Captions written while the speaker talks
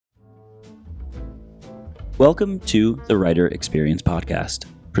Welcome to the Writer Experience Podcast,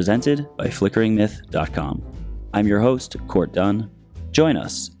 presented by FlickeringMyth.com. I'm your host, Court Dunn. Join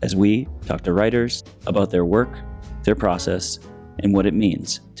us as we talk to writers about their work, their process, and what it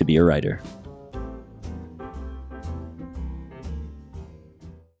means to be a writer.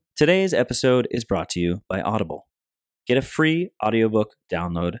 Today's episode is brought to you by Audible. Get a free audiobook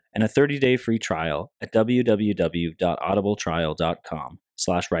download and a 30-day free trial at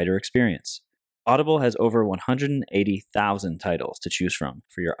www.audibletrial.com/writerexperience. Audible has over 180,000 titles to choose from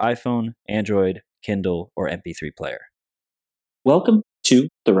for your iPhone, Android, Kindle, or MP3 player. Welcome to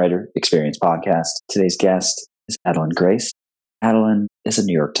the Writer Experience Podcast. Today's guest is Adalyn Grace. Adalyn is a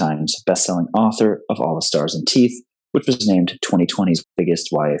New York Times bestselling author of All the Stars and Teeth, which was named 2020's biggest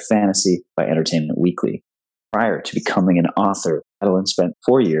YA fantasy by Entertainment Weekly. Prior to becoming an author, Adalyn spent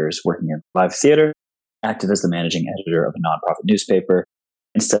 4 years working in live theater, acted as the managing editor of a nonprofit newspaper,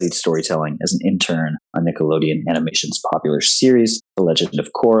 and studied storytelling as an intern on Nickelodeon Animation's popular series, The Legend of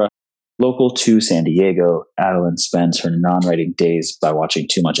Korra. Local to San Diego, Adalyn spends her non-writing days by watching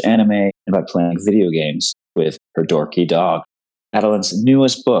too much anime and by playing video games with her dorky dog. Adalyn's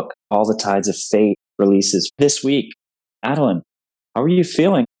newest book, All the Tides of Fate, releases this week. Adalyn, how are you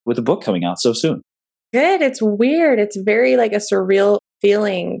feeling with the book coming out so soon? Good. It's weird. It's very like a surreal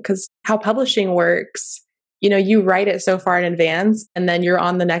feeling because how publishing works, you write it so far in advance and then you're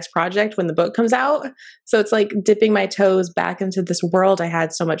on the next project when the book comes out. So it's like dipping my toes back into this world I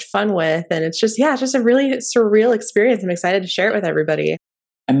had so much fun with. And it's just a really surreal experience. I'm excited to share it with everybody.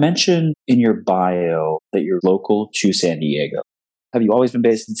 I mentioned in your bio that you're local to San Diego. Have you always been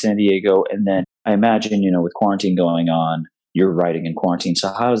based in San Diego? And then I imagine, with quarantine going on, you're writing in quarantine.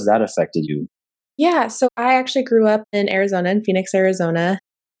 So how has that affected you? Yeah. So I actually grew up in Arizona, in Phoenix, Arizona.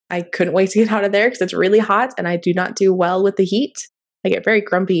 I couldn't wait to get out of there because it's really hot and I do not do well with the heat. I get very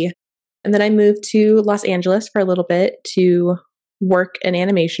grumpy. And then I moved to Los Angeles for a little bit to work in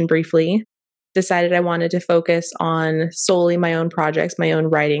animation briefly. Decided I wanted to focus on solely my own projects, my own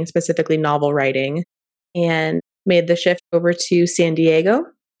writing, specifically novel writing, and made the shift over to San Diego.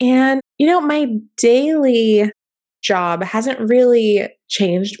 And, my daily job hasn't really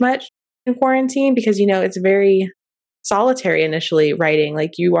changed much in quarantine because, it's very solitary initially writing.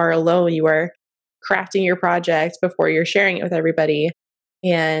 Like you are alone, you are crafting your project before you're sharing it with everybody.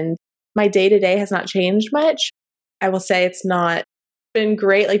 And my day-to-day has not changed much. I will say it's not been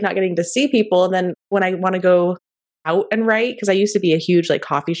great, like not getting to see people. And then when I want to go out and write, because I used to be a huge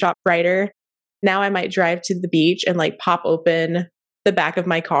coffee shop writer, now I might drive to the beach and pop open the back of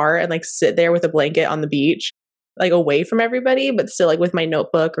my car and sit there with a blanket on the beach, away from everybody, but still with my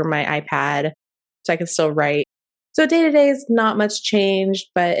notebook or my iPad so I can still write. So day to day is not much changed,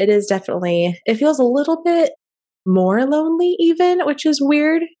 but it is definitely, it feels a little bit more lonely even, which is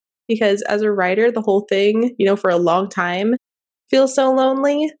weird because as a writer, the whole thing, for a long time feels so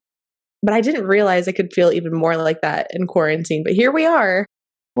lonely, but I didn't realize it could feel even more like that in quarantine, but here we are.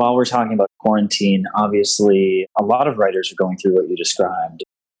 While we're talking about quarantine, obviously a lot of writers are going through what you described,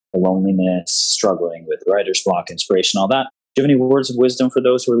 the loneliness, struggling with writer's block, inspiration, all that. Do you have any words of wisdom for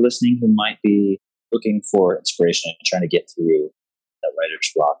those who are listening who might be looking for inspiration and trying to get through that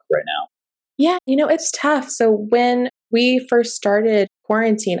writer's block right now? Yeah, it's tough. So when we first started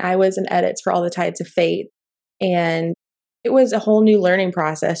quarantine, I was in edits for All the Tides of Fate. And it was a whole new learning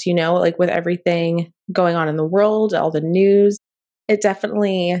process, with everything going on in the world, all the news. It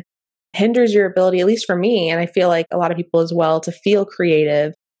definitely hinders your ability, at least for me, and I feel like a lot of people as well, to feel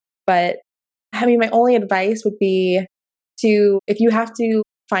creative. But my only advice would be if you have to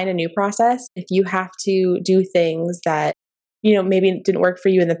find a new process, if you have to do things that, maybe didn't work for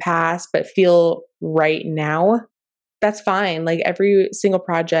you in the past, but feel right now, that's fine. Every single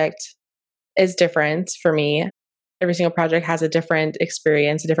project is different for me. Every single project has a different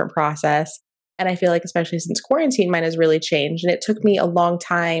experience, a different process. And I feel like, especially since quarantine, mine has really changed. And it took me a long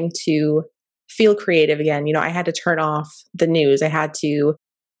time to feel creative again. I had to turn off the news. I had to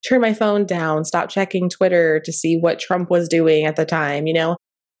turn my phone down, stop checking Twitter to see what Trump was doing at the time,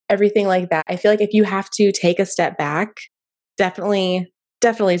 everything like that. I feel like if you have to take a step back, definitely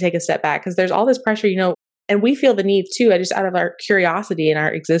take a step back because there's all this pressure, and we feel the need too, just out of our curiosity and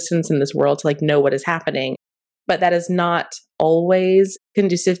our existence in this world to know what is happening. But that is not always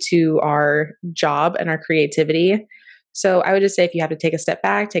conducive to our job and our creativity. So I would just say if you have to take a step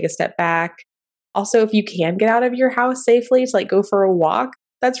back, take a step back. Also, if you can get out of your house safely to go for a walk,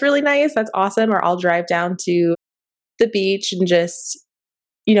 that's really nice. That's awesome. Or I'll drive down to the beach and just,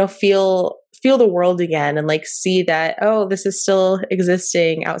 feel the world again and see that, oh, this is still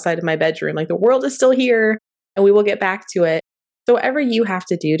existing outside of my bedroom. The world is still here and we will get back to it. So whatever you have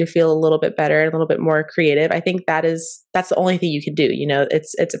to do to feel a little bit better and a little bit more creative, I think that's the only thing you can do.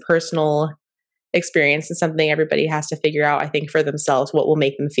 It's a personal experience and something everybody has to figure out, I think, for themselves, what will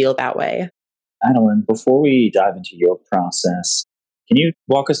make them feel that way. Adeline, before we dive into your process, can you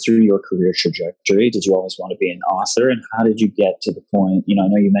walk us through your career trajectory? Did you always want to be an author, and how did you get to the point? I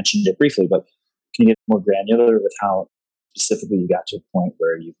know you mentioned it briefly, but can you get more granular with how specifically you got to a point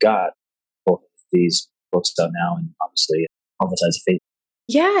where you've got both of these books out now and obviously All the Tides of Fate?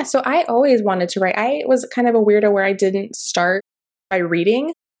 Yeah, so I always wanted to write. I was kind of a weirdo where I didn't start by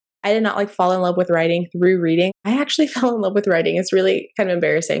reading. I did not like fall in love with writing through reading. I actually fell in love with writing. It's really kind of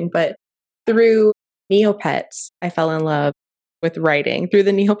embarrassing, but through Neopets, I fell in love with writing. Through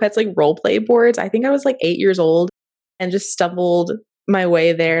the Neopets like role play boards. I think I was like 8 years old and just stumbled my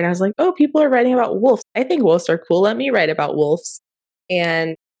way there. And I was like, oh, people are writing about wolves. I think wolves are cool. Let me write about wolves.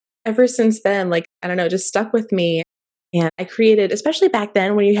 And ever since then, like, I don't know, it just stuck with me. And I created, especially back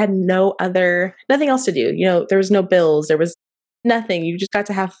then when you had nothing else to do. There was no bills, there was nothing. You just got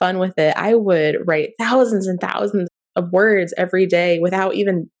to have fun with it. I would write thousands and thousands of words every day without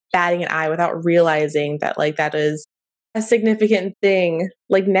even batting an eye, without realizing that like that is a significant thing.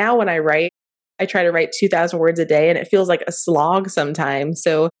 Like now when I write, I try to write 2,000 words a day and it feels like a slog sometimes.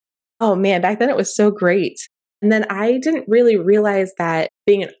 So, oh man, back then it was so great. And then I didn't really realize that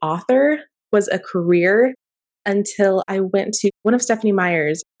being an author was a career until I went to one of Stephenie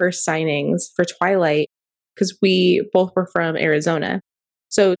Meyer's first signings for Twilight, because we both were from Arizona.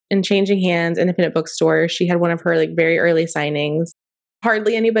 So in Changing Hands Independent Bookstore, she had one of her like very early signings,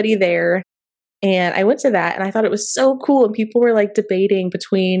 hardly anybody there. And I went to that and I thought it was so cool. And people were like debating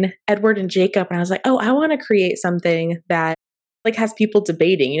between Edward and Jacob. And I was like, oh, I want to create something that like has people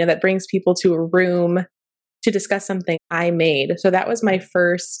debating, that brings people to a room to discuss something I made. So that was my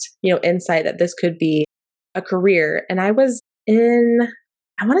first, insight that this could be a career. And I was in,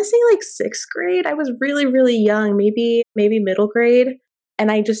 I want to say like 6th grade. I was really, really young, maybe middle grade.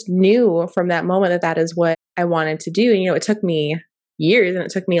 And I just knew from that moment that is what I wanted to do. It took me years and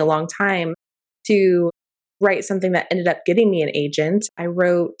it took me a long time to write something that ended up getting me an agent. I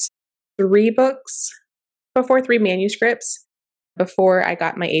wrote 3 manuscripts before I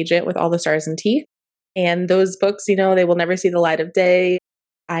got my agent with All the Stars and Teeth. And those books, they will never see the light of day.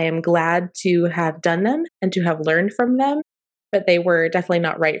 I am glad to have done them and to have learned from them, but they were definitely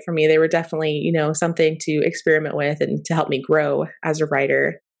not right for me. They were definitely, something to experiment with and to help me grow as a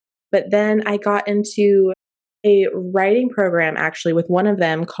writer. But then I got into a writing program actually with one of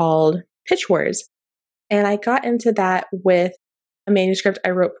them called Pitch Wars. And I got into that with a manuscript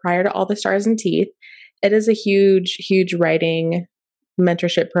I wrote prior to All the Stars and Teeth. It is a huge, huge writing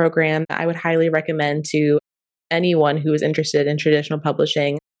mentorship program that I would highly recommend to anyone who is interested in traditional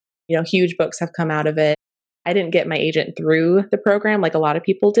publishing. Huge books have come out of it. I didn't get my agent through the program like a lot of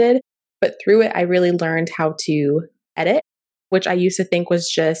people did, but through it, I really learned how to edit, which I used to think was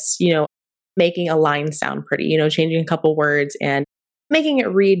just, making a line sound pretty, changing a couple words and making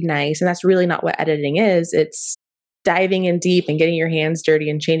it read nice. And that's really not what editing is. It's diving in deep and getting your hands dirty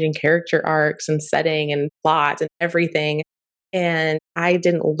and changing character arcs and setting and plot and everything. And I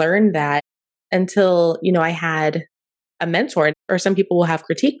didn't learn that until, I had a mentor, or some people will have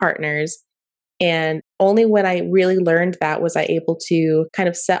critique partners. And only when I really learned that was I able to kind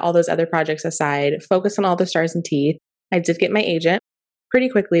of set all those other projects aside, focus on All the Stars and Teeth. I did get my agent pretty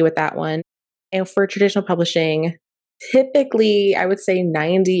quickly with that one. And for traditional publishing, typically, I would say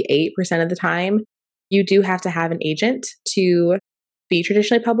 98% of the time, you do have to have an agent to be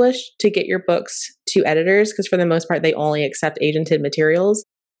traditionally published to get your books to editors, because for the most part, they only accept agented materials.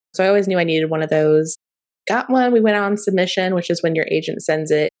 So I always knew I needed one of those. Got one. We went on submission, which is when your agent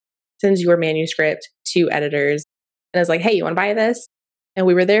sends your manuscript to editors. And I was like, hey, you want to buy this? And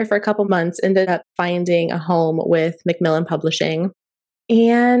we were there for a couple months, ended up finding a home with Macmillan Publishing.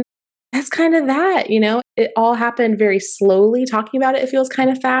 And that's kind of that, it all happened very slowly. Talking about it, it feels kind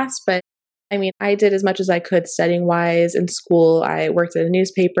of fast, but I mean, I did as much as I could studying wise in school. I worked at a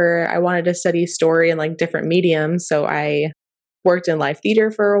newspaper. I wanted to study story in like different mediums. So I worked in live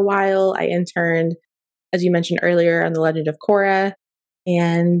theater for a while. I interned, as you mentioned earlier, on The Legend of Korra.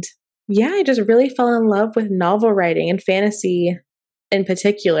 And yeah, I just really fell in love with novel writing and fantasy in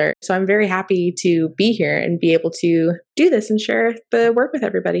particular. So I'm very happy to be here and be able to do this and share the work with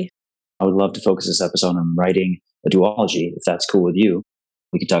everybody. I would love to focus this episode on writing a duology, if that's cool with you.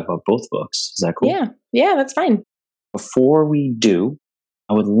 We could talk about both books. Is that cool? Yeah, that's fine. Before we do,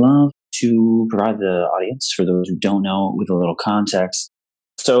 I would love to provide the audience, for those who don't know, with a little context.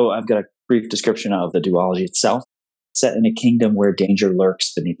 So I've got a brief description of the duology itself. Set in a kingdom where danger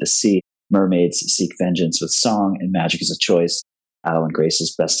lurks beneath the sea, mermaids seek vengeance with song, and magic is a choice. Adeline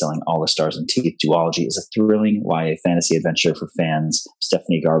Grace's best-selling All the Stars and Teeth duology is a thrilling YA fantasy adventure for fans of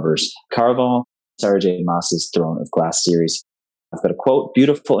Stephanie Garber's Caraval, Sarah J. Maas's Throne of Glass series. I've got a quote: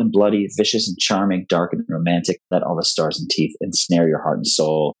 beautiful and bloody, vicious and charming, dark and romantic, let all the stars and teeth ensnare your heart and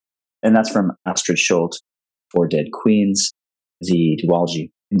soul. And that's from Astrid Schuldt, Four Dead Queens. The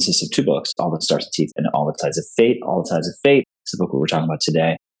duology consists of 2 books, All the Stars and Teeth and All the Tides of Fate. All the Tides of Fate is the book we're talking about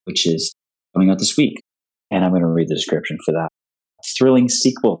today, which is coming out this week. And I'm going to read the description for that. A thrilling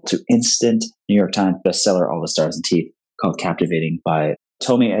sequel to instant New York Times bestseller All the Stars and Teeth, called Captivating by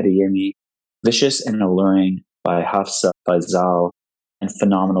Tomi Adeyemi, vicious and alluring by Hafsa Faizal, and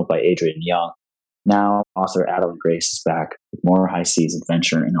phenomenal by Adrian Young. Now, author Adeline Grace is back with more high seas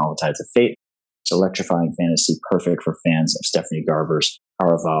adventure in All the Tides of Fate. It's electrifying fantasy perfect for fans of Stephanie Garber's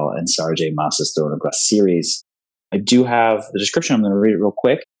Caraval and Sarah J. Maas's Throne of Glass series. I do have the description. I'm going to read it real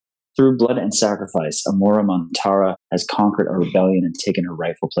quick. Through blood and sacrifice, Amora Montara has conquered a rebellion and taken her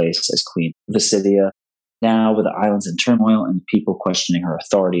rightful place as Queen Visidia. Now, with the islands in turmoil and people questioning her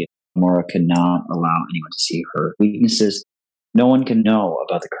authority, Amora cannot allow anyone to see her weaknesses. No one can know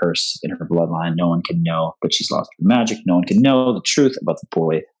about the curse in her bloodline. No one can know that she's lost her magic. No one can know the truth about the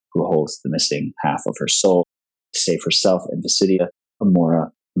boy who holds the missing half of her soul. To save herself and Visidia,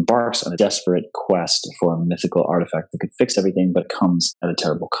 Amora embarks on a desperate quest for a mythical artifact that could fix everything, but comes at a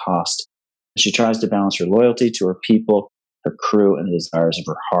terrible cost. As she tries to balance her loyalty to her people, her crew, and the desires of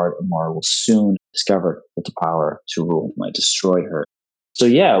her heart, Amora will soon discover that the power to rule might destroy her. So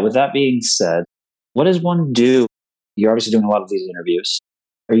yeah, with that being said, what does one do? You're obviously doing a lot of these interviews.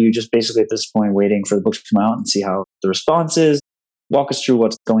 Are you just basically at this point waiting for the book to come out and see how the response is? Walk us through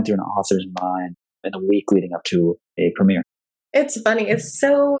what's going through an author's mind in the week leading up to a premiere. It's funny. It's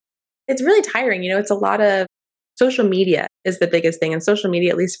really tiring. It's a lot of social media is the biggest thing. And social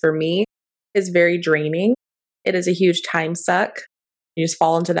media, at least for me, is very draining. It is a huge time suck. You just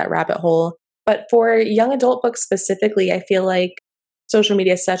fall into that rabbit hole. But for young adult books specifically, I feel like social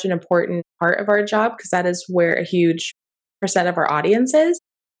media is such an important part of our job because that is where a huge percent of our audience is.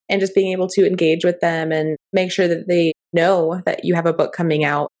 And just being able to engage with them and make sure that they know that you have a book coming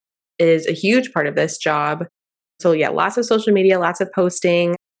out is a huge part of this job. So yeah, lots of social media, lots of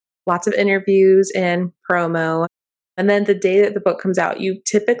posting, lots of interviews and promo. And then the day that the book comes out, you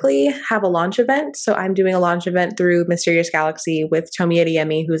typically have a launch event. So I'm doing a launch event through Mysterious Galaxy with Tomi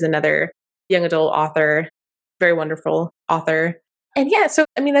Adeyemi, who's another young adult author, very wonderful author. And yeah, so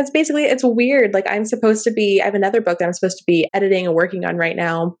that's basically, it's weird. Like I have another book that I'm supposed to be editing and working on right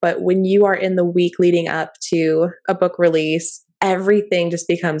now. But when you are in the week leading up to a book release, everything just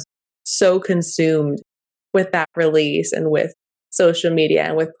becomes so consumed with that release and with social media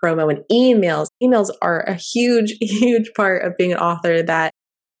and with promo and emails. Emails are a huge, huge part of being an author that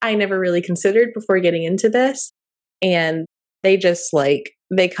I never really considered before getting into this. And they just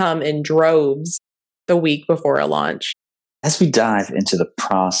they come in droves the week before a launch. As we dive into the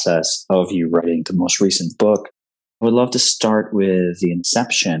process of you writing the most recent book, I would love to start with the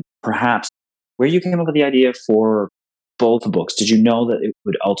inception, perhaps where you came up with the idea for both books. Did you know that it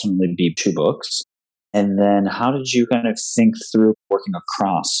would ultimately be 2 books? And then how did you kind of think through working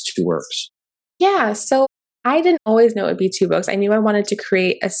across 2 works? Yeah, so I didn't always know it would be 2 books. I knew I wanted to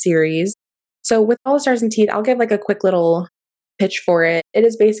create a series. So with All the Stars and Teeth, I'll give a quick little pitch for it. It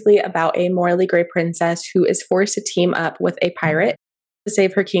is basically about a morally gray princess who is forced to team up with a pirate to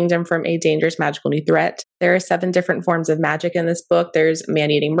save her kingdom from a dangerous magical new threat. There are 7 different forms of magic in this book. There's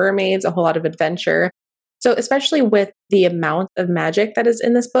man-eating mermaids, a whole lot of adventure. So especially with the amount of magic that is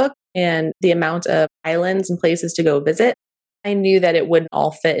in this book and the amount of islands and places to go visit, I knew that it wouldn't all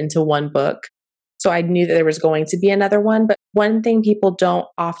fit into one book. So I knew that there was going to be another one. But one thing people don't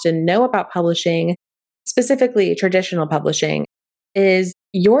often know about publishing, specifically traditional publishing, is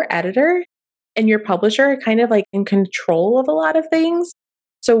your editor and your publisher are kind of in control of a lot of things.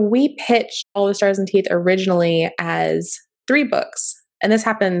 So we pitched All the Stars and Teeth originally as 3 books. And this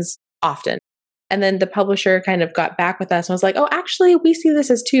happens often. And then the publisher kind of got back with us and was like, oh, actually, we see this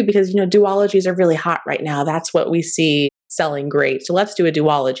as 2 because, duologies are really hot right now. That's what we see selling great. So let's do a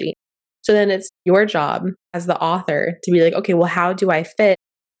duology. So then it's your job as the author to be like, okay, well, how do I fit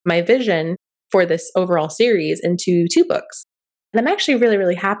my vision for this overall series into 2 books? And I'm actually really,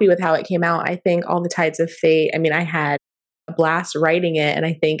 really happy with how it came out. I think All the Tides of Fate, I had a blast writing it, and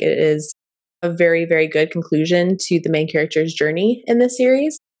I think it is a very, very good conclusion to the main character's journey in this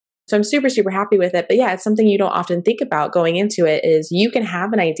series. So I'm super, super happy with it. But yeah, it's something you don't often think about going into it is you can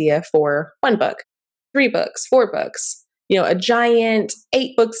have an idea for 1 book, 3 books, 4 books, a giant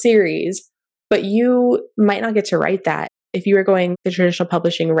 8-book series, but you might not get to write that. If you were going the traditional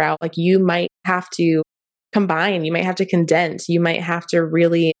publishing route, you might have to combine, you might have to condense, you might have to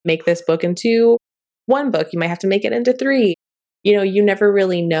really make this book into one book, you might have to make it into three. You never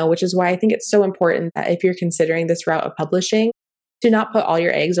really know, which is why I think it's so important that if you're considering this route of publishing, to not put all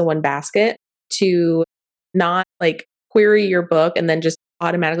your eggs in one basket, to not like query your book and then just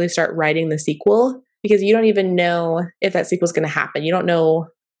automatically start writing the sequel, because you don't even know if that sequel is going to happen. You don't know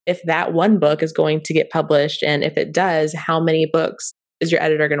if that one book is going to get published. And if it does, how many books is your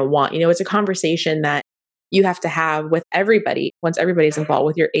editor going to want? It's a conversation that you have to have with everybody once everybody's involved,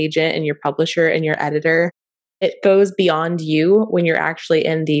 with your agent and your publisher and your editor. It goes beyond you when you're actually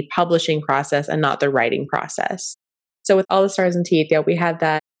in the publishing process and not the writing process. So with All the Stars and Teeth, we had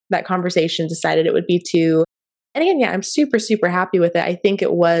that conversation, decided it would be two. And again, I'm super, super happy with it. I think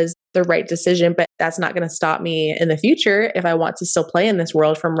it was the right decision, but that's not going to stop me in the future if I want to still play in this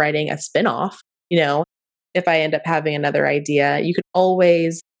world from writing a spinoff. If I end up having another idea, you can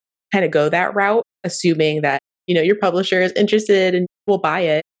always kind of go that route, assuming that, your publisher is interested and will buy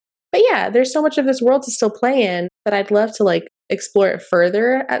it. But yeah, there's so much of this world to still play in that I'd love to explore it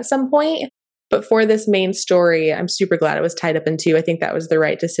further at some point. But for this main story, I'm super glad it was tied up in two. I think that was the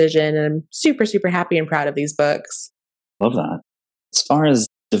right decision. And I'm super, super happy and proud of these books. Love that. As far as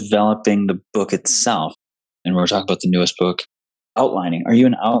developing the book itself, and we're talking about the newest book, outlining, are you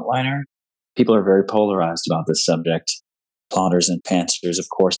an outliner? People are very polarized about this subject. Plotters and pantsers, of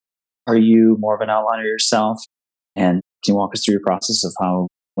course. Are you more of an outliner yourself? And can you walk us through your process of how,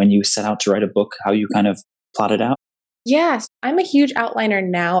 when you set out to write a book, how you kind of plot it out? Yes, I'm a huge outliner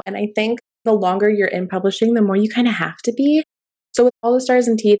now. And I think the longer you're in publishing, the more you kind of have to be. So with All the Stars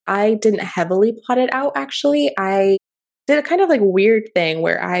and Teeth, I didn't heavily plot it out, actually. I did a kind of weird thing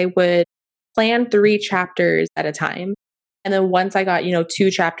where I would plan 3 chapters at a time. And then once I got,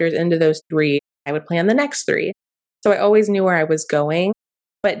 2 chapters into those 3, I would plan the next 3. So I always knew where I was going.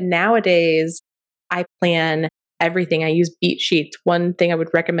 But nowadays, I plan everything. I use beat sheets. One thing I would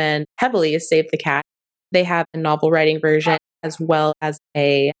recommend heavily is Save the Cat. They have a novel writing version as well as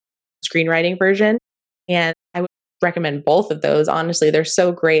a screenwriting version. And I would recommend both of those. Honestly, they're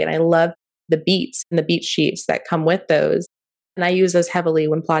so great. And I love the beats and the beat sheets that come with those. And I use those heavily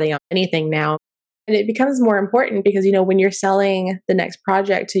when plotting out anything now. And it becomes more important because, when you're selling the next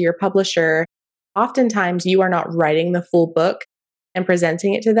project to your publisher, oftentimes you are not writing the full book and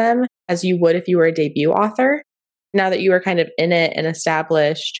presenting it to them as you would if you were a debut author. Now that you are kind of in it and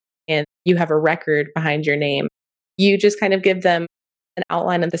established and you have a record behind your name, you just kind of give them an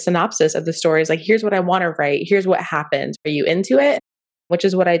outline of the synopsis of the stories. Here's what I want to write. Here's what happens. Are you into it? Which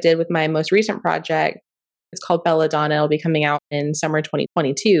is what I did with my most recent project. It's called Belladonna. It'll be coming out in summer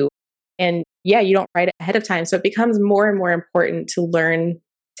 2022. And yeah, you don't write it ahead of time. So it becomes more and more important to learn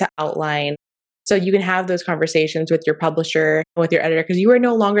to outline so you can have those conversations with your publisher, with your editor, because you are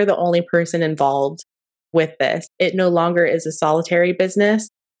no longer the only person involved with this. It no longer is a solitary business.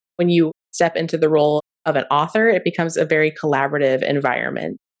 When you step into the role of an author, it becomes a very collaborative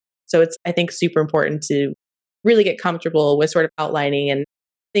environment. So it's, I think, super important to really get comfortable with sort of outlining and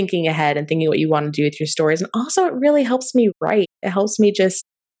thinking ahead and thinking what you want to do with your stories. And also, it really helps me write. It helps me just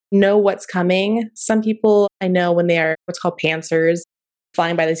know what's coming. Some people I know, when they are what's called pantsers,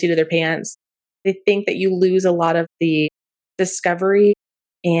 flying by the seat of their pants, they think that you lose a lot of the discovery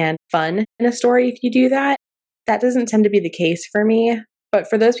and fun in a story if you do that. That doesn't tend to be the case for me. But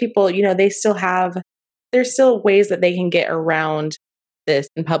for those people, there's still ways that they can get around this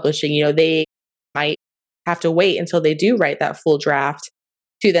in publishing. They might have to wait until they do write that full draft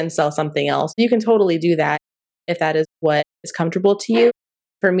to then sell something else. You can totally do that if that is what is comfortable to you.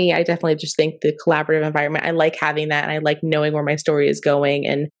 For me, I definitely just think the collaborative environment, I like having that. And I like knowing where my story is going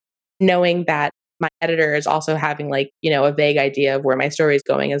and knowing that my editor is also having a vague idea of where my story is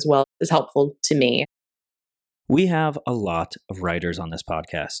going as well is helpful to me. We have a lot of writers on this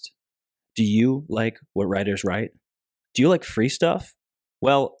podcast. Do you like what writers write? Do you like free stuff?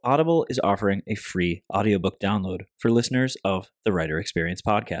 Well, Audible is offering a free audiobook download for listeners of the Writer Experience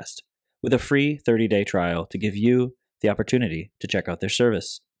podcast, with a free 30-day trial to give you the opportunity to check out their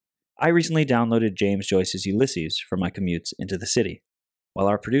service. I recently downloaded James Joyce's Ulysses for my commutes into the city, while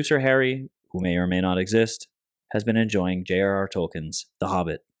our producer Harry, who may or may not exist, has been enjoying J.R.R. Tolkien's The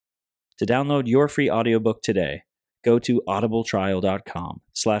Hobbit. To download your free audiobook today, go to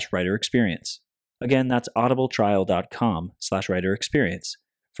audibletrial.com/writerexperience. Again, that's audibletrial.com/writerexperience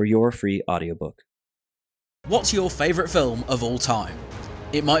for your free audiobook. What's your favourite film of all time?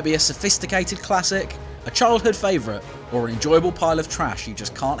 It might be a sophisticated classic, a childhood favourite, or an enjoyable pile of trash you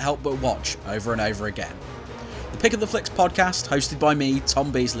just can't help but watch over and over again. The Pick of the Flicks podcast, hosted by me,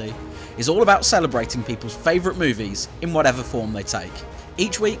 Tom Beasley, is all about celebrating people's favourite movies in whatever form they take.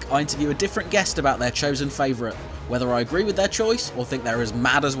 Each week, I interview a different guest about their chosen favourite, whether I agree with their choice or think they're as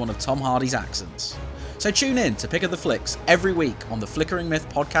mad as one of Tom Hardy's accents. So tune in to Pick of the Flicks every week on the Flickering Myth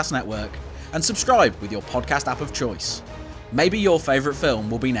Podcast Network and subscribe with your podcast app of choice. Maybe your favourite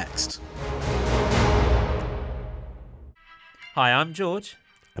film will be next. Hi, I'm George.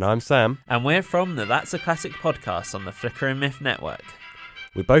 And I'm Sam. And we're from the That's a Classic podcast on the Flickering Myth Network.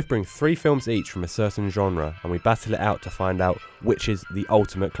 We both bring 3 films each from a certain genre, and we battle it out to find out which is the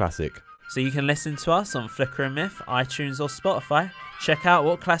ultimate classic. So you can listen to us on Flickering Myth, iTunes or Spotify. Check out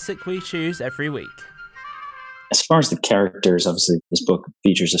what classic we choose every week. As far as the characters, obviously this book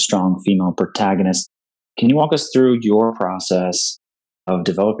features a strong female protagonist. Can you walk us through your process of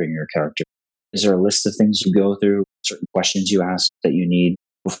developing your character? Is there a list of things you go through, certain questions you ask that you need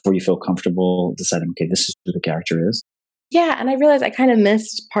before you feel comfortable deciding, okay, this is who the character is? Yeah, and I realized I kind of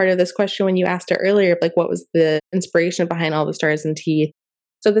missed part of this question when you asked it earlier, like what was the inspiration behind All the Stars and Teeth.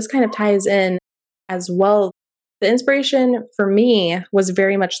 So this kind of ties in as well. The inspiration for me was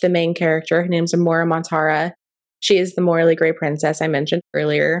very much the main character. Her name's Amora Montara. She is the morally gray princess I mentioned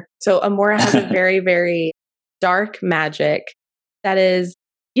earlier. So Amora has a very, very dark magic that is,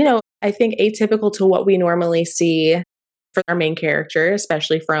 I think atypical to what we normally see for our main character,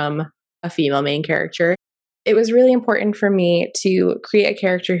 especially from a female main character. It was really important for me to create a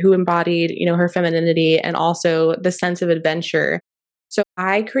character who embodied, her femininity and also the sense of adventure. So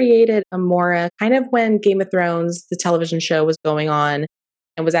I created Amora kind of when Game of Thrones, the television show, was going on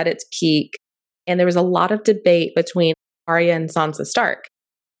and was at its peak. And there was a lot of debate between Arya and Sansa Stark.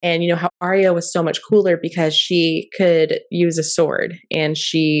 And how Arya was so much cooler because she could use a sword and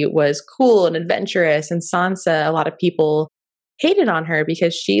she was cool and adventurous. And Sansa, a lot of people hated on her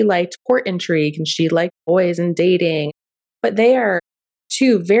because she liked court intrigue and she liked boys and dating. But they are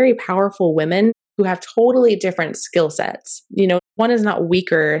 2 very powerful women who have totally different skill sets. One is not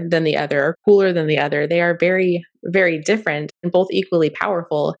weaker than the other or cooler than the other. They are very, very different and both equally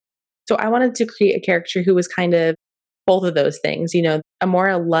powerful. So I wanted to create a character who was kind of both of those things.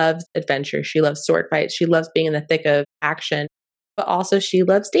 Amora loves adventure. She loves sword fights. She loves being in the thick of action, but also she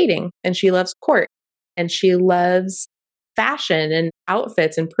loves dating and she loves court and she loves fashion and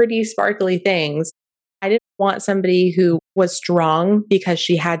outfits and pretty sparkly things. I didn't want somebody who was strong because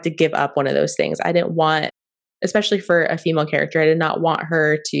she had to give up one of those things. I didn't want, especially for a female character, I did not want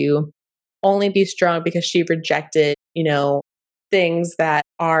her to only be strong because she rejected, things that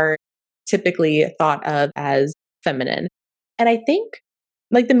are typically thought of as feminine. And I think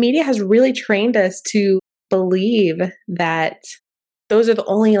the media has really trained us to believe that those are the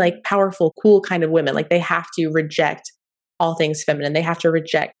only powerful, cool kind of women. They have to reject all things feminine. They have to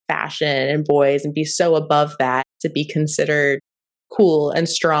reject fashion and boys and be so above that to be considered cool and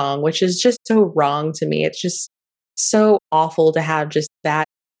strong, which is just so wrong to me. It's just so awful to have just that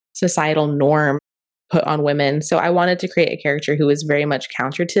societal norm put on women. So I wanted to create a character who was very much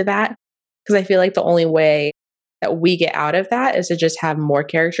counter to that, because I feel like the only way that we get out of that is to just have more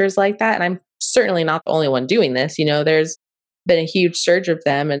characters like that. And I'm certainly not the only one doing this. There's been a huge surge of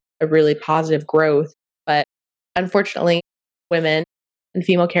them and a really positive growth. But unfortunately, women and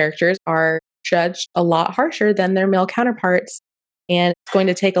female characters are judged a lot harsher than their male counterparts. And it's going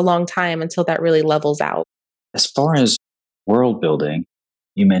to take a long time until that really levels out. As far as world building,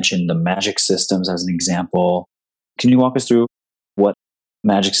 you mentioned the magic systems as an example. Can you walk us through what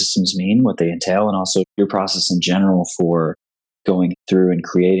magic systems mean, what they entail, and also your process in general for going through and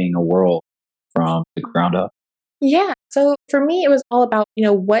creating a world from the ground up? Yeah. So for me, it was all about,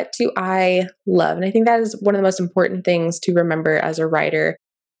 what do I love? And I think that is one of the most important things to remember as a writer.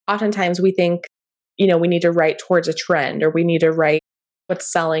 Oftentimes we think, we need to write towards a trend, or we need to write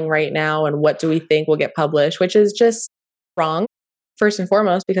what's selling right now and what do we think will get published, which is just wrong, first and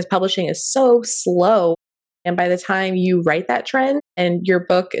foremost, because publishing is so slow. And by the time you write that trend and your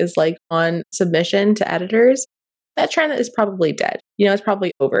book is on submission to editors, that trend is probably dead. It's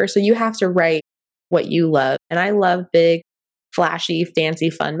probably over. So you have to write what you love. And I love big, flashy, fancy,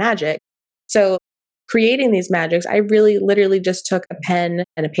 fun magic. So creating these magics, I really literally just took a pen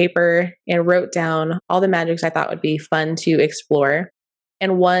and a paper and wrote down all the magics I thought would be fun to explore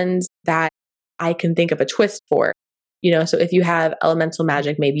and ones that I can think of a twist for. So if you have elemental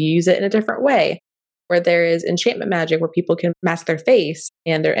magic, maybe you use it in a different way. Where there is enchantment magic where people can mask their face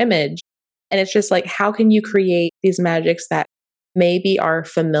and their image. And it's just how can you create these magics that maybe are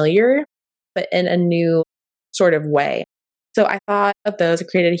familiar, but in a new sort of way? So I thought of those, I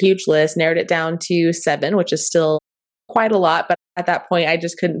created a huge list, narrowed it down to 7, which is still quite a lot. But at that point, I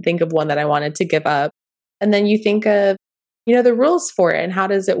just couldn't think of one that I wanted to give up. And then you think of, the rules for it and how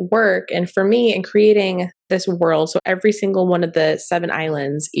does it work? And for me, in creating this world, so every single one of the 7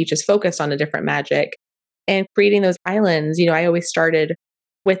 islands, each is focused on a different magic. And creating those islands, I always started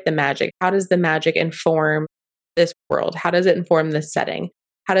with the magic. How does the magic inform this world? How does it inform this setting?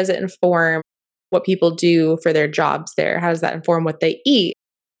 How does it inform what people do for their jobs there? How does that inform what they eat,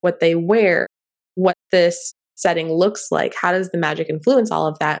 what they wear, what this setting looks like? How does the magic influence all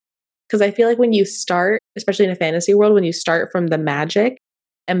of that? Because I feel like when you start, especially in a fantasy world, when you start from the magic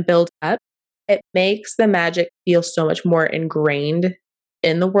and build up, it makes the magic feel so much more ingrained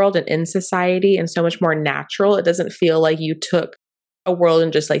in the world and in society and so much more natural. It doesn't feel like you took a world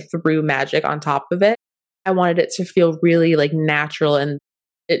and just like threw magic on top of it. I wanted it to feel really like natural, and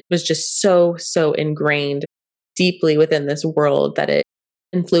it was just so ingrained deeply within this world that it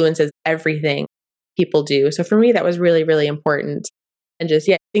influences everything people do. So for me, that was really, really important. And just,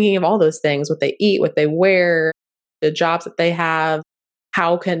 thinking of all those things, what they eat, what they wear, the jobs that they have,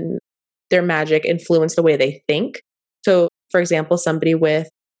 how can their magic influence the way they think? So, for example, somebody with,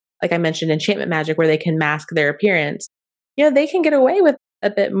 like I mentioned, enchantment magic, where they can mask their appearance, they can get away with a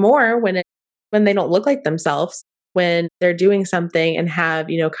bit more when they don't look like themselves, when they're doing something and have,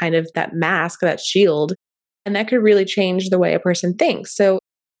 kind of that mask, that shield, and that could really change the way a person thinks. So,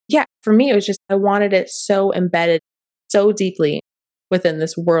 for me, it was just, I wanted it so embedded so deeply within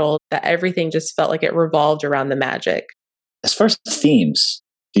this world that everything just felt like it revolved around the magic. As far as themes,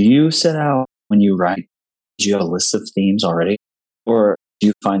 do you set out when you write, do you have a list of themes already? Or do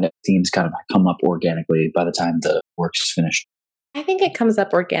you find that themes kind of come up organically by the time the work's finished? I think it comes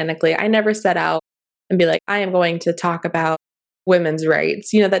up organically. I never set out and be like, I am going to talk about women's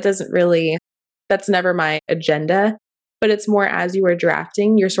rights. That's never my agenda. But it's more as you are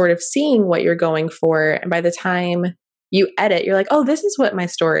drafting, you're sort of seeing what you're going for. And by the time you edit, you're like, oh, this is what my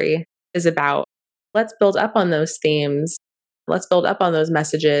story is about. Let's build up on those themes. Let's build up on those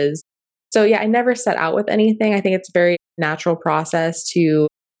messages. So I never set out with anything. I think it's a very natural process to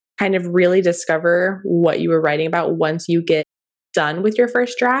kind of really discover what you were writing about once you get done with your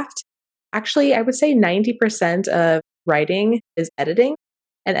first draft. Actually, I would say 90% of writing is editing,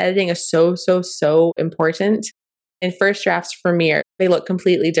 and editing is so important. And first drafts for me, they look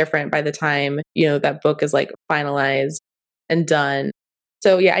completely different by the time, that book is like finalized and done.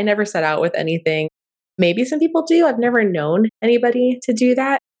 So I never set out with anything. Maybe some people do. I've never known anybody to do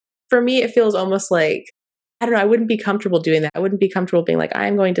that. For me, it feels almost like, I don't know, I wouldn't be comfortable doing that. I wouldn't be comfortable being like,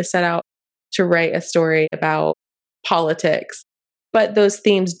 I'm going to set out to write a story about politics. But those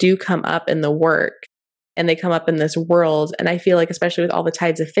themes do come up in the work, and they come up in this world. And I feel like, especially with all the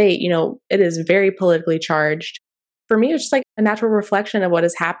Tides of Fate, it is very politically charged. For me, it's just like a natural reflection of what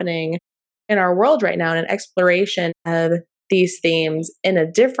is happening in our world right now, and an exploration of these themes in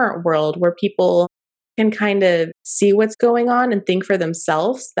a different world where people can kind of see what's going on and think for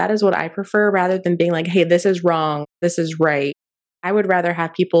themselves. That is what I prefer, rather than being like, hey, this is wrong, this is right. I would rather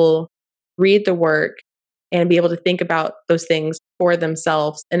have people read the work and be able to think about those things for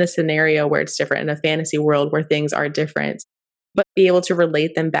themselves in a scenario where it's different, in a fantasy world where things are different, but be able to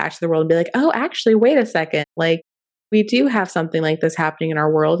relate them back to the world and be like, oh, actually, wait a second. Like, we do have something like this happening in our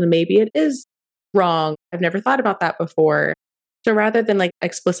world, and maybe it is wrong. I've never thought about that before. So rather than like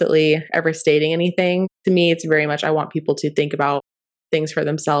explicitly ever stating anything, to me, it's very much, I want people to think about things for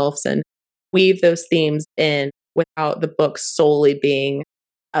themselves and weave those themes in without the book solely being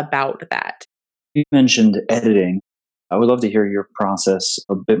about that. You mentioned editing. I would love to hear your process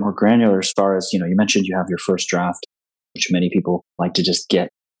a bit more granular as far as, you mentioned you have your first draft, which many people like to just get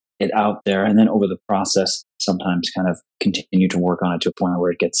it out there. And then over the process, sometimes kind of continue to work on it to a point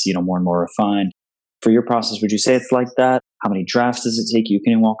where it gets, more and more refined. For your process, would you say it's like that? How many drafts does it take you?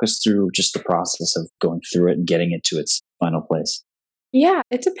 Can you walk us through just the process of going through it and getting it to its final place? Yeah,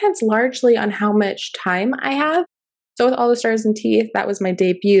 it depends largely on how much time I have. So with All the Stars and Teeth, that was my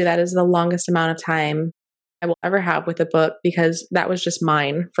debut. That is the longest amount of time I will ever have with a book, because that was just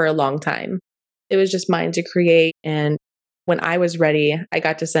mine for a long time. It was just mine to create. And when I was ready, I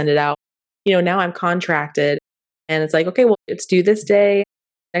got to send it out. Now I'm contracted, and it's like, okay, well, it's due this day.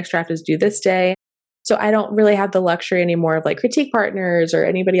 Next draft is due this day. So I don't really have the luxury anymore of like critique partners or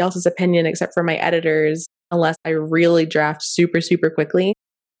anybody else's opinion except for my editors, unless I really draft super quickly.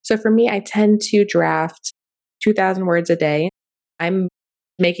 So for me, I tend to draft 2,000 words a day. I'm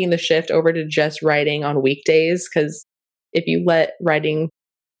making the shift over to just writing on weekdays, because if you let writing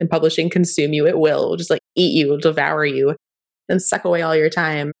and publishing consume you, it will just like eat you, devour you, and suck away all your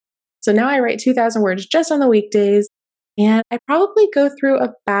time. So now I write 2,000 words just on the weekdays, and I probably go through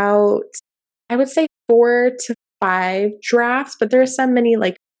about, I would say 4 to 5 drafts, but there are some many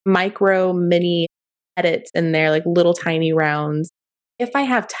like micro mini edits in there, like little tiny rounds. If I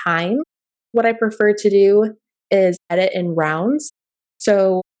have time, what I prefer to do is edit in rounds.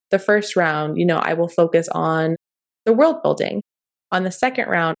 So the first round, I will focus on the world building. On the second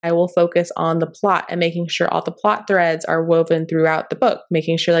round, I will focus on the plot and making sure all the plot threads are woven throughout the book,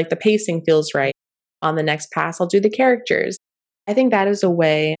 making sure like the pacing feels right. On the next pass, I'll do the characters. I think that is a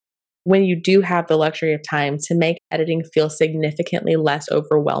way, when you do have the luxury of time, to make editing feel significantly less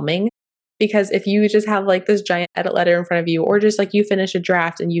overwhelming. Because if you just have like this giant edit letter in front of you, or just like you finish a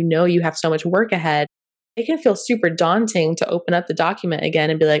draft and you have so much work ahead, it can feel super daunting to open up the document again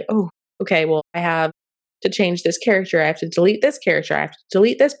and be like, oh, okay, well, I have to change this character. I have to delete this character. I have to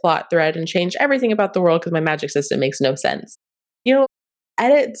delete this plot thread and change everything about the world because my magic system makes no sense.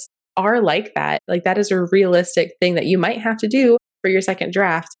 Edits are like that. Like that is a realistic thing that you might have to do for your second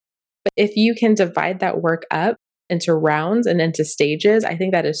draft. But if you can divide that work up into rounds and into stages, I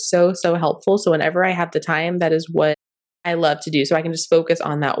think that is so, so helpful. So whenever I have the time, that is what I love to do. So I can just focus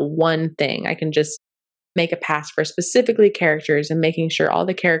on that one thing. I can just make a pass for specifically characters and making sure all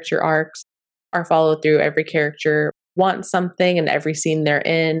the character arcs are followed through. Every character wants something and every scene they're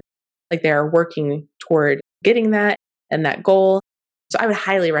in, like they are working toward getting that and that goal. So I would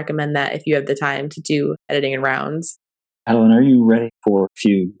highly recommend that if you have the time to do editing in rounds. Adeline, are you ready for a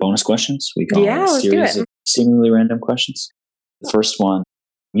few bonus questions? We call Yeah, it a let's do series it. of seemingly random questions. The first one,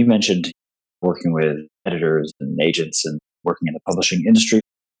 you mentioned working with editors and agents and working in the publishing industry.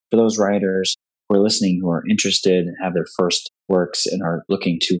 For those writers who are listening who are interested and have their first works and are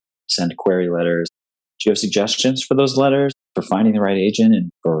looking to send query letters, do you have suggestions for those letters, for finding the right agent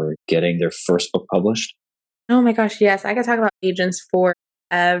and for getting their first book published? Oh my gosh, yes. I could talk about agents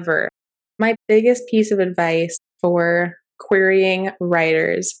forever. My biggest piece of advice for querying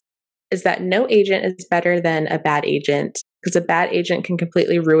writers is that no agent is better than a bad agent, because a bad agent can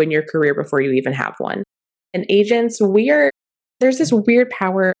completely ruin your career before you even have one. And agents, there's this weird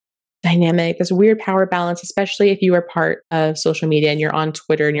power dynamic, this weird power balance, especially if you are part of social media and you're on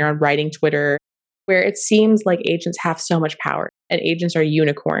Twitter and you're on writing Twitter, where it seems like agents have so much power and agents are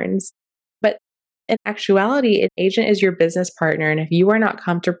unicorns. But in actuality, an agent is your business partner. And if you are not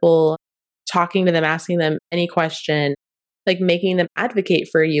comfortable talking to them, asking them any question, like making them advocate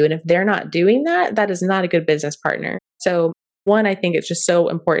for you, and if they're not doing that, that is not a good business partner. So one, I think it's just so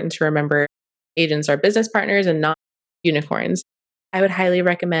important to remember agents are business partners and not unicorns. I would highly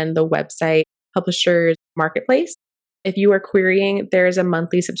recommend the website Publishers Marketplace. If you are querying, there is a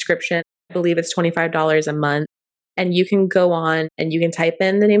monthly subscription. I believe it's $25 a month. And you can go on and you can type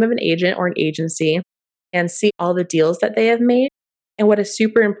in the name of an agent or an agency and see all the deals that they have made. And what is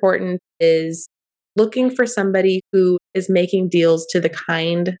super important is looking for somebody who is making deals to the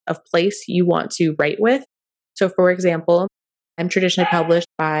kind of place you want to write with. So for example, I'm traditionally published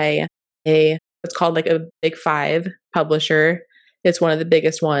by what's called like a Big Five publisher. It's one of the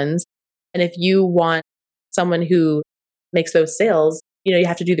biggest ones. And if you want someone who makes those sales, you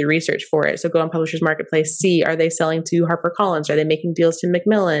have to do the research for it. So go on Publishers Marketplace, see, are they selling to HarperCollins? Are they making deals to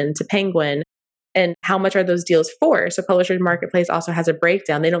Macmillan, to Penguin? And how much are those deals for? So Publishers Marketplace also has a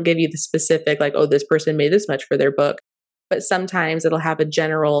breakdown. They don't give you the specific, like, oh, this person made this much for their book. But sometimes it'll have a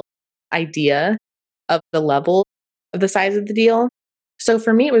general idea of the level of the size of the deal. So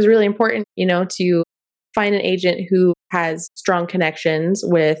for me, it was really important, to find an agent who has strong connections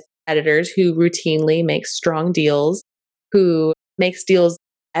with editors, who routinely makes strong deals, who makes deals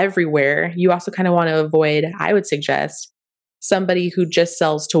everywhere. You also kind of want to avoid, I would suggest, somebody who just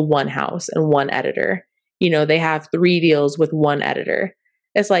sells to one house and one editor. They have 3 deals with one editor.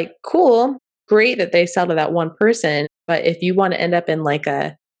 It's like, cool, great that they sell to that one person. But if you want to end up in like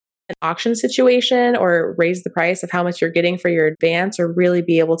an auction situation or raise the price of how much you're getting for your advance, or really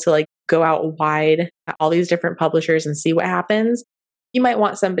be able to like go out wide at all these different publishers and see what happens, you might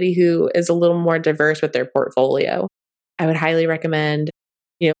want somebody who is a little more diverse with their portfolio. I would highly recommend,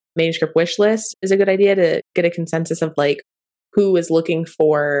 manuscript wish list is a good idea to get a consensus of like who is looking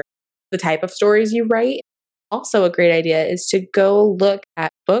for the type of stories you write. Also, a great idea is to go look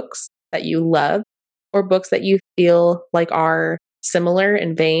at books that you love or books that you feel like are similar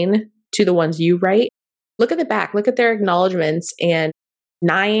in vein to the ones you write. Look at the back, look at their acknowledgments, and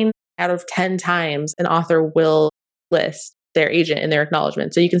 9 out of 10 times an author will list their agent in their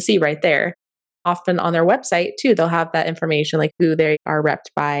acknowledgement. So you can see right there. Often on their website too, they'll have that information, like who they are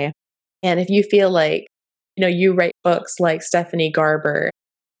repped by. And if you feel like, you write books like Stephanie Garber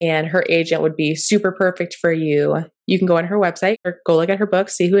and her agent would be super perfect for you, you can go on her website or go look at her book,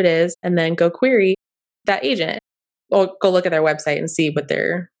 see who it is, and then go query that agent. Or go look at their website and see what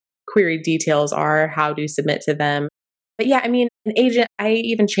their query details are, how to submit to them. But yeah, an agent, I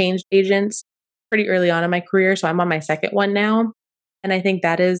even changed agents pretty early on in my career. So I'm on my second one now. And I think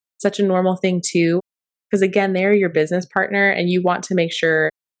that is such a normal thing too. Because again, they're your business partner and you want to make sure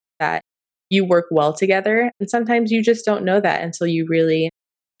that you work well together. And sometimes you just don't know that until you really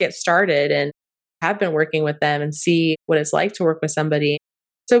get started and have been working with them and see what it's like to work with somebody.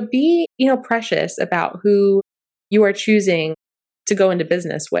 So be, precious about who you are choosing to go into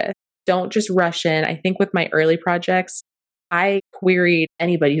business with. Don't just rush in. I think with my early projects, I queried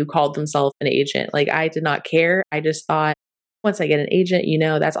anybody who called themselves an agent. Like I did not care. I just thought once I get an agent,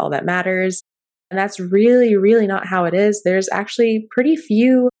 that's all that matters. And that's really, really not how it is. There's actually pretty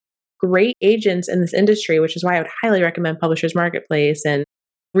few great agents in this industry, which is why I would highly recommend Publishers Marketplace and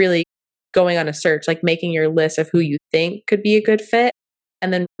really going on a search, like making your list of who you think could be a good fit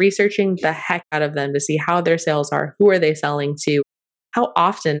and then researching the heck out of them to see how their sales are, who are they selling to, how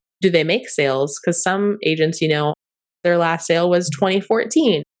often do they make sales? Because some agents, their last sale was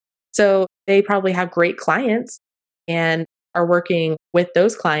 2014. So they probably have great clients and are working with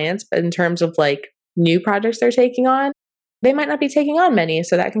those clients. But in terms of like new projects they're taking on, they might not be taking on many.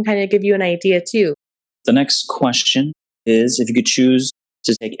 So that can kind of give you an idea too. The next question is, if you could choose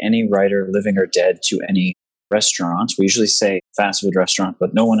to take any writer, living or dead, to any restaurant. We usually say fast food restaurant,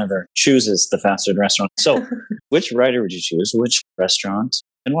 but no one ever chooses the fast food restaurant. So which writer would you choose? Which restaurant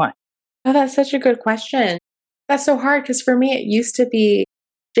and why? Oh, that's such a good question. That's so hard because for me, it used to be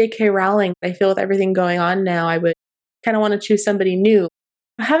J.K. Rowling. I feel with everything going on now, I would kind of want to choose somebody new.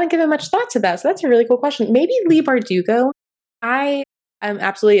 I haven't given much thought to that. So that's a really cool question. Maybe Leigh Bardugo. I am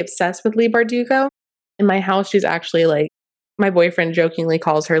absolutely obsessed with Leigh Bardugo. In my house, she's actually like, my boyfriend jokingly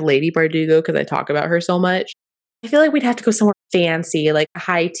calls her Lady Bardugo because I talk about her so much. I feel like we'd have to go somewhere fancy, like a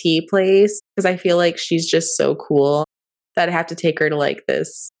high tea place, because I feel like she's just so cool that I have to take her to like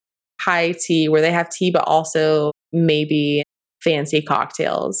this high tea where they have tea, but also maybe fancy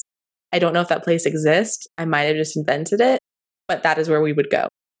cocktails. I don't know if that place exists. I might have just invented it, but that is where we would go.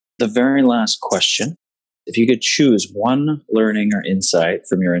 The very last question. If you could choose one learning or insight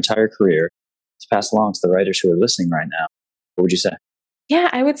from your entire career to pass along to the writers who are listening right now, what would you say? Yeah,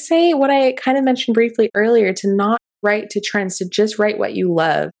 I would say what I kind of mentioned briefly earlier, to not write to trends, to just write what you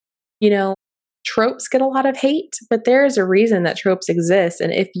love. Tropes get a lot of hate, but there is a reason that tropes exist.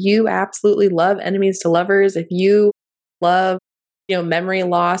 And if you absolutely love enemies to lovers, if you love, memory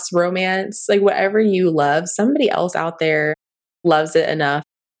loss, romance, like whatever you love, somebody else out there loves it enough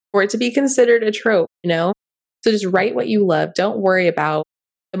for it to be considered a trope, So just write what you love. Don't worry about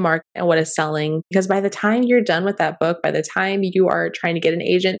the market and what is selling, because by the time you're done with that book, by the time you are trying to get an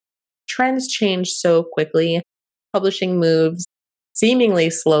agent, trends change so quickly. Publishing moves seemingly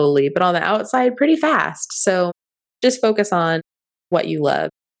slowly, but on the outside, pretty fast. So just focus on what you love.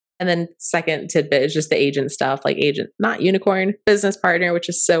 And then second tidbit is just the agent stuff, like agent, not unicorn, business partner, which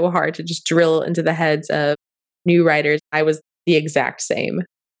is so hard to just drill into the heads of new writers. I was the exact same.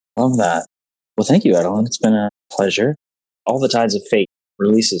 Love that. Well, thank you, Adeline. It's been a pleasure. All the Tides of Fate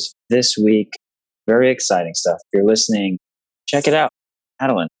releases this week. Very exciting stuff. If you're listening, check it out.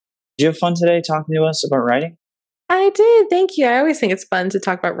 Adeline, did you have fun today talking to us about writing? I did. Thank you. I always think it's fun to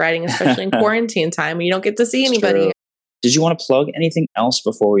talk about writing, especially in quarantine time when you don't get to see anybody. True. Did you want to plug anything else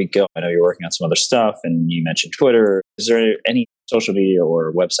before we go? I know you're working on some other stuff and you mentioned Twitter. Is there any social media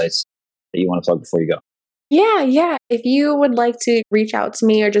or websites that you want to plug before you go? Yeah. If you would like to reach out to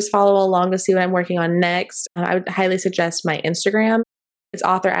me or just follow along to see what I'm working on next, I would highly suggest my Instagram. It's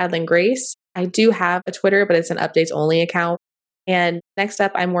author Adeline Grace. I do have a Twitter, but it's an updates only account. And next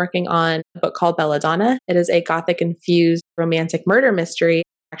up, I'm working on a book called Belladonna. It is a Gothic-infused romantic murder mystery,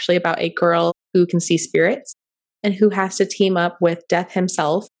 actually about a girl who can see spirits and who has to team up with Death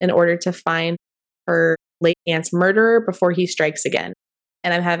himself in order to find her late aunt's murderer before he strikes again.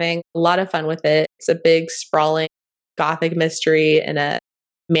 And I'm having a lot of fun with it. It's a big, sprawling Gothic mystery in a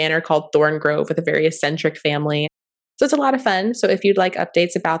manor called Thorngrove with a very eccentric family. So it's a lot of fun. So if you'd like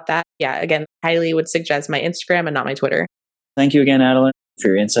updates about that, again, highly would suggest my Instagram and not my Twitter. Thank you again, Adeline, for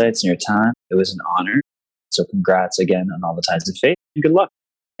your insights and your time. It was an honor. So congrats again on All the Tides of Fate and good luck.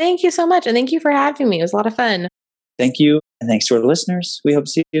 Thank you so much. And thank you for having me. It was a lot of fun. Thank you. And thanks to our listeners. We hope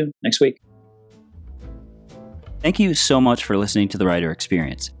to see you next week. Thank you so much for listening to The Writer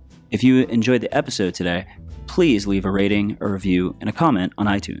Experience. If you enjoyed the episode today, please leave a rating, a review, and a comment on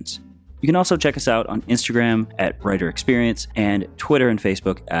iTunes. You can also check us out on Instagram at Writer Experience and Twitter and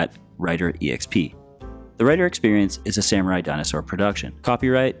Facebook at WriterEXP. The Writer Experience is a Samurai Dinosaur production.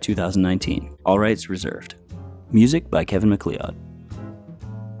 Copyright 2019. All rights reserved. Music by Kevin MacLeod.